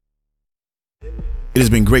It has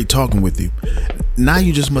been great talking with you. Now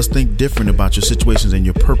you just must think different about your situations and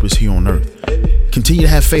your purpose here on earth. Continue to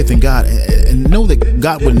have faith in God and know that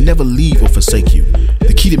God will never leave or forsake you.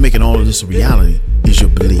 The key to making all of this a reality is your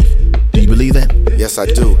belief. Do you believe that? Yes, I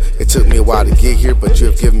do. It took me a while to get here, but you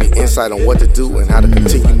have given me insight on what to do and how to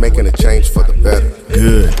continue making a change for the better.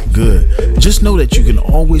 Good. Just know that you can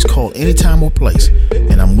always call any time or place,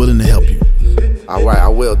 and I'm willing to help you. All right, I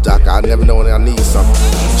will, Doc. I never know when I need something.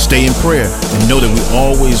 Stay in prayer and know that we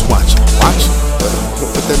always watch. Watch?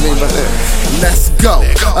 What that mean by that? Let's go.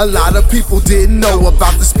 A lot of people didn't know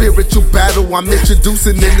about the spiritual battle I'm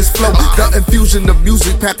introducing in this flow. The infusion of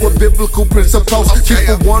music packed with biblical principles.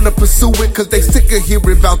 People wanna pursue it cause they sick of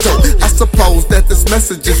hearing about dope. I suppose that this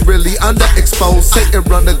message is really underexposed. Satan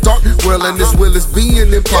run the dark world and his will is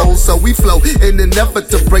being imposed. So we flow in an effort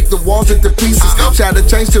to break the walls into pieces. Try to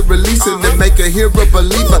change to release it and make a hero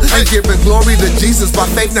believer. And giving glory to Jesus by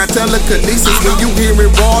faith, not telekinesis. When you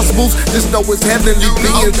hearing raw moves, just know it's heavenly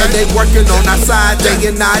beings and they working on our side day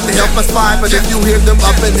and night to help us fight. But if you hear them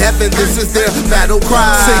up in heaven, this is their battle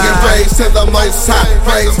cry. Singing praise to the Most High,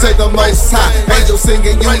 praise to the Most High. Angels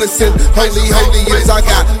singing unison, holy, holy is our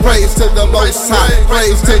God. Praise to the Most High,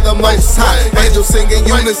 praise to the Most High. Angels singing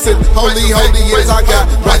unison, holy, holy is our God.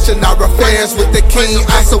 Watching our affairs with the King.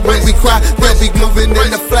 So when we cry, they'll be moving in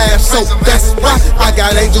the flash. So that's why I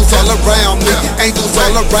got angels all around me, angels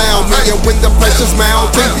all around me. And with the precious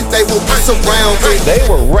mountain, they will be surrounded. They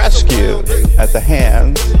were rescued at the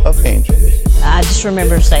hands of angels. I just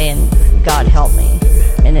remember saying, God help me.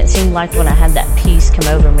 And it seemed like when I had that peace come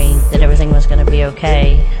over me that everything was going to be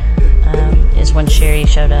okay, is when Sherry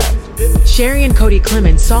showed up. Sherry and Cody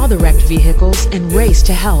Clemens saw the wrecked vehicles and raced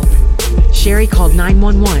to help. Sherry called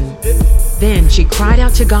 911. Then she cried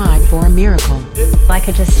out to God for a miracle. I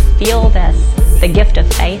could just feel the gift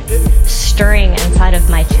of faith stirring inside of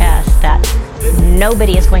my chest that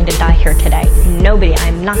nobody is going to die here today. Nobody.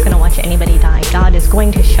 I'm not going to watch anybody die. God is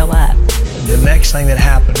going to show up. The next thing that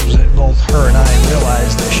happened was that both her and I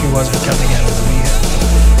realized that she wasn't coming out of the vehicle.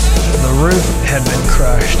 The roof had been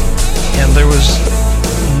crushed, and there was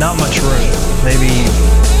not much room, maybe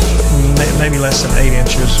less than 8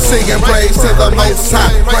 inches. Singing praise to the Most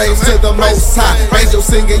High, praise to the Most High. Angels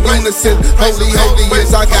singing unison, holy, holy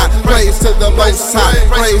is our God. Praise to the Most High,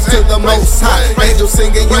 praise to the Most High. Angels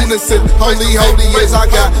singing unison, holy, holy is our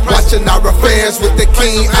God. Watching our affairs with the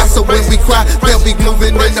King. So when we cry, they'll be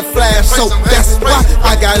moving in the flash. So that's why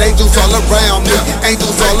I got angels all around me,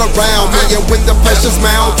 angels all around me. And with the precious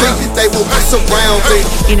mountain, they will be surrounded.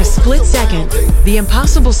 In a split second, the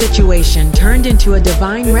impossible situation turned into a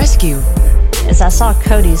divine rescue. As I saw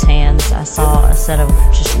Cody's hands, I saw a set of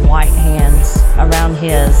just white hands around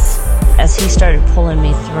his. As he started pulling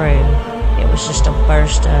me through, it was just a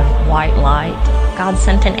burst of white light. God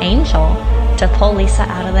sent an angel to pull Lisa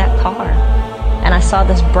out of that car. And I saw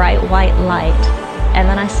this bright white light. And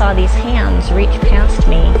then I saw these hands reach past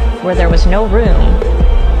me where there was no room.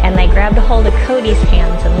 And they grabbed a hold of Cody's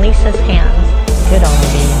hands and Lisa's hands. Could only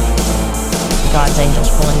be God's angels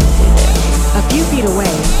pulling me through there. A few feet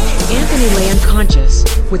away, Anthony lay unconscious,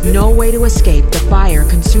 with no way to escape the fire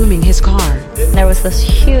consuming his car. There was this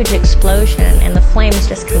huge explosion, and the flames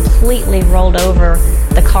just completely rolled over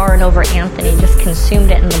the car and over Anthony, just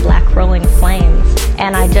consumed it in the black rolling flames.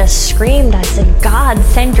 And I just screamed, I said, God,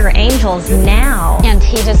 send your angels now. And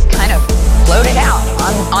he just kind of floated out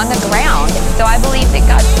on the ground. So I believe that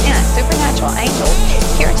God sent a supernatural angel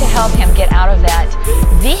here to help him get out of that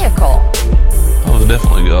vehicle. Oh, it was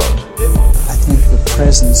definitely God. I think the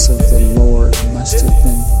presence of the Lord must have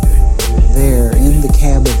been there in the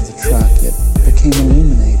cab of the truck. It became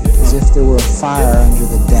illuminated as if there were a fire under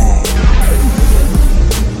the dash.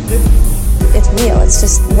 It's real. It's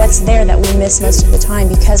just what's there that we miss most of the time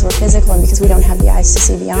because we're physical and because we don't have the eyes to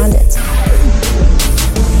see beyond it.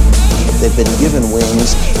 They've been given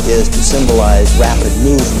wings is to symbolize rapid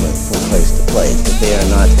movement from place to place, that they are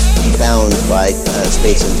not bound by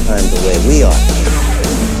space and time the way we are.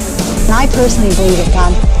 And I personally believe that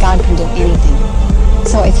God can do anything.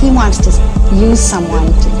 So if he wants to use someone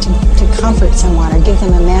to comfort someone or give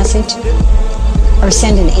them a message or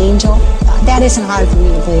send an angel, that isn't hard for me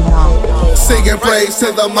to believe at all. Singing praise to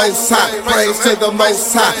the Most High, praise to the Most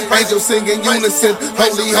High. Angels singing unison,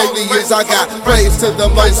 holy, holy is our God. Praise to the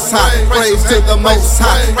Most High, praise to the Most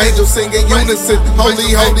High. Angels singing unison,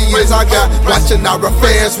 holy, holy is our God. Watching our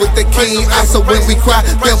affairs with the King. So when we cry,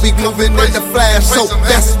 they'll be moving in the flash. So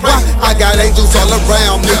that's why I got angels all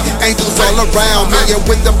around me, angels all around me. And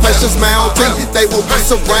with the precious mountain, they will be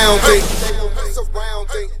surrounded.